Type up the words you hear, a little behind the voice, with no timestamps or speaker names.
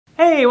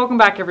Hey, welcome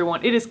back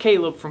everyone. It is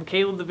Caleb from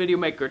Caleb the Video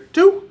Maker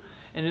 2,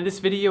 and in this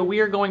video we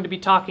are going to be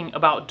talking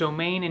about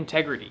domain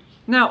integrity.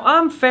 Now,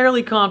 I'm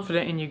fairly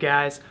confident in you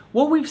guys.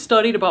 What we've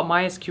studied about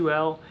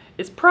MySQL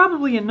is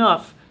probably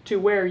enough to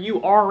where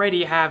you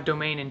already have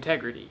domain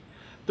integrity.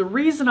 The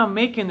reason I'm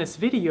making this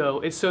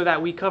video is so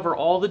that we cover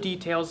all the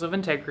details of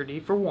integrity,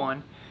 for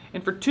one,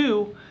 and for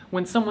two,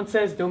 when someone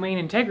says domain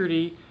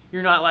integrity,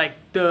 you're not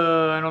like,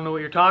 duh, I don't know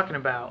what you're talking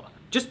about.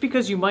 Just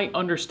because you might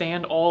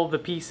understand all of the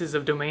pieces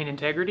of domain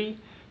integrity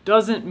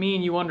doesn't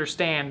mean you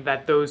understand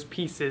that those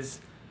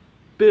pieces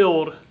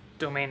build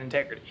domain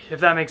integrity, if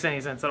that makes any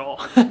sense at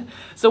all.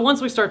 So once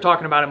we start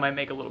talking about it, it might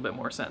make a little bit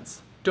more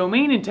sense.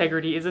 Domain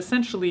integrity is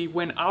essentially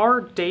when our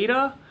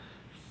data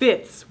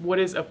fits what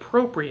is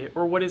appropriate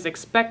or what is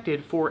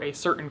expected for a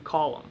certain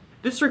column.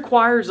 This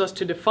requires us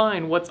to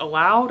define what's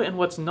allowed and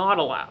what's not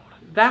allowed.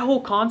 That whole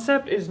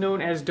concept is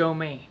known as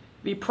domain.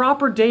 The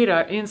proper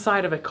data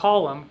inside of a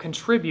column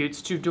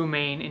contributes to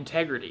domain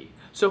integrity.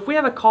 So if we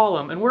have a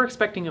column and we're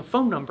expecting a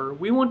phone number,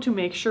 we want to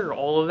make sure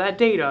all of that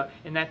data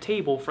in that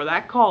table for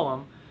that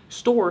column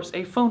stores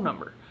a phone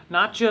number,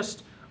 not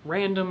just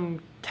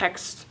random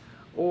text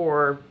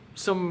or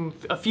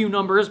a few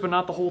numbers but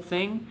not the whole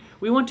thing.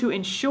 We want to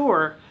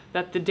ensure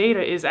that the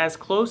data is as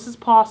close as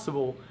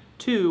possible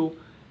to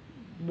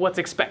what's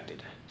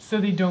expected. So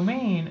the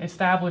domain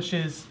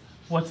establishes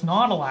what's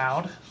not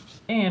allowed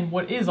and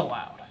what is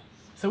allowed.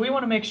 So we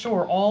want to make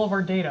sure all of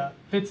our data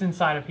fits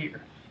inside of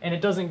here and it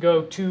doesn't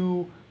go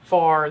too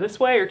far this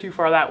way or too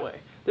far that way.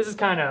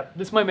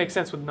 This might make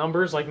sense with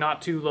numbers, like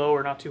not too low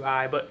or not too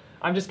high, but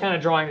I'm just kind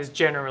of drawing this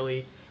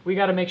generally. We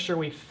got to make sure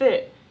we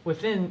fit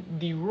within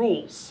the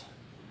rules.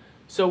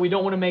 So we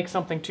don't want to make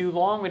something too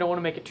long, we don't want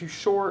to make it too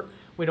short,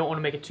 we don't want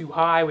to make it too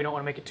high, we don't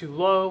want to make it too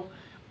low,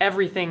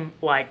 everything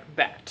like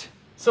that.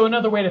 So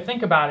another way to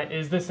think about it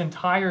is this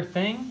entire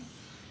thing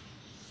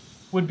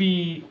would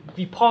be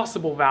the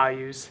possible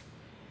values,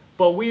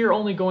 but we are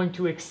only going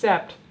to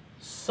accept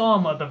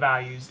some of the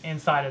values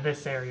inside of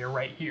this area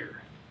right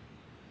here.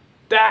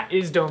 That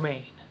is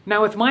domain.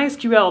 Now with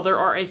MySQL, there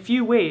are a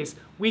few ways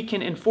we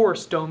can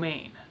enforce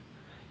domain.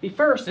 The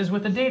first is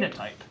with a data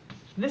type.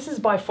 This is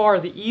by far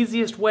the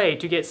easiest way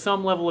to get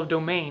some level of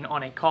domain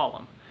on a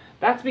column.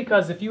 That's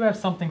because if you have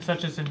something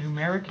such as a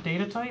numeric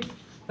data type,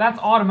 that's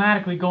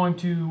automatically going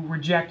to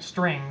reject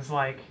strings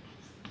like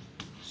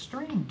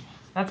string.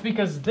 That's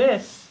because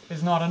this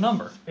is not a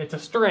number, it's a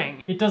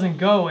string. It doesn't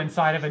go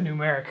inside of a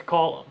numeric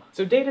column.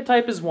 So data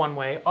type is one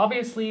way.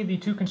 Obviously the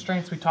two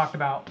constraints we talked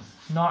about,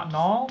 not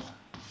null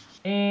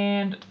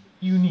and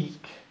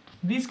unique.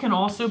 These can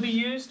also be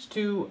used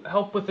to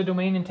help with the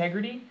domain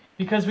integrity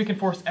because we can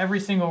force every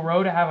single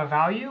row to have a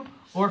value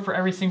or for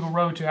every single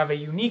row to have a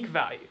unique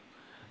value.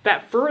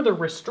 That further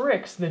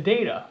restricts the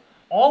data.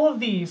 All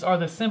of these are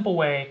the simple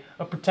way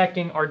of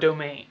protecting our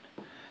domain.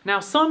 Now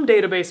some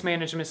database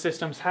management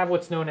systems have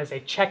what's known as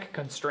a check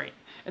constraint.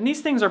 And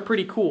these things are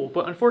pretty cool,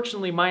 but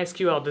unfortunately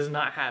MySQL does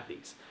not have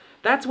these.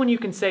 That's when you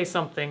can say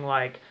something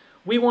like,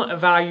 we want a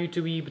value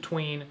to be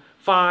between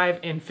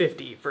 5 and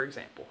 50, for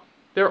example.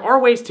 There are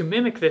ways to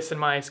mimic this in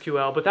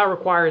MySQL, but that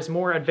requires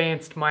more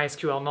advanced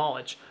MySQL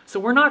knowledge. So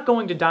we're not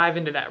going to dive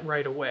into that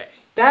right away.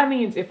 That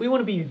means if we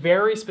want to be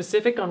very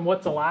specific on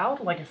what's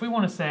allowed, like if we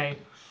want to say,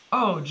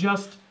 oh,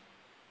 just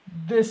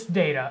this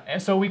data,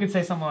 so we could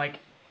say something like,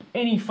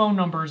 any phone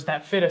numbers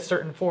that fit a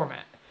certain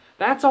format.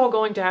 That's all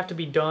going to have to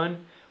be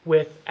done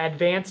with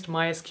advanced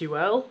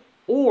MySQL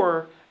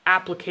or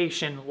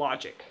application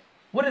logic.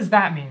 What does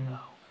that mean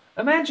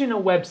though? Imagine a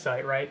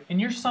website, right? And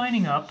you're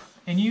signing up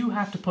and you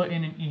have to put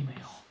in an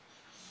email.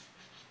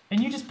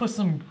 And you just put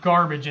some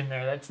garbage in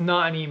there that's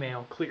not an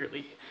email,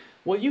 clearly.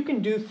 Well, you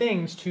can do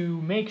things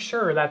to make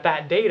sure that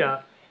that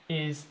data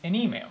is an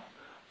email.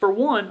 For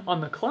one,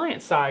 on the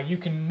client side, you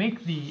can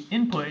make the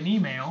input an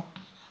email,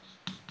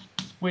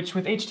 which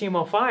with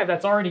HTML5,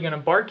 that's already going to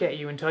bark at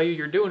you and tell you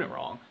you're doing it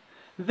wrong.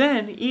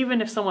 Then,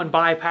 even if someone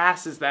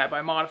bypasses that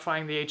by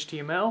modifying the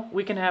HTML,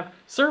 we can have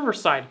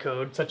server-side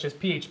code, such as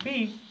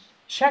PHP,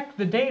 check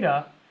the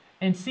data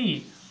and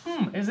see,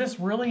 is this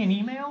really an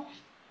email?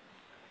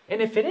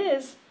 And if it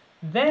is,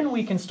 then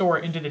we can store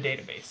it into the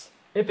database.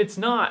 If it's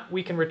not,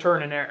 we can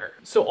return an error.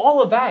 So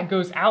all of that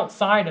goes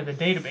outside of the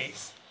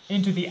database,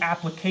 into the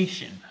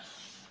application.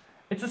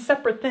 It's a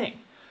separate thing.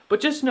 But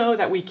just know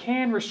that we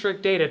can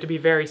restrict data to be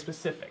very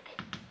specific.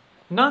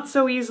 Not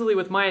so easily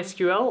with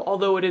MySQL,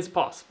 although it is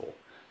possible.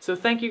 So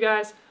thank you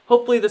guys.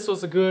 Hopefully this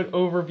was a good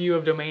overview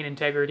of domain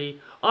integrity.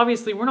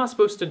 Obviously, we're not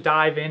supposed to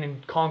dive in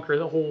and conquer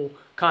the whole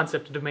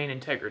concept of domain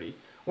integrity.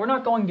 We're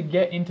not going to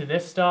get into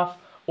this stuff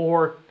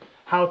or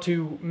how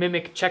to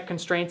mimic check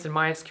constraints in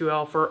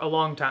MySQL for a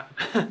long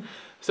time.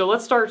 So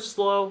let's start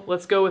slow.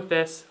 Let's go with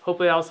this.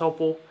 Hopefully that was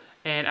helpful.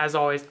 And as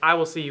always, I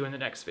will see you in the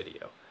next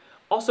video.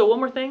 Also, one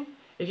more thing.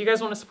 If you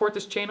guys want to support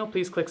this channel,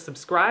 please click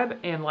subscribe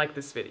and like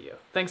this video.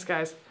 Thanks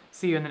guys.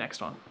 See you in the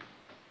next one.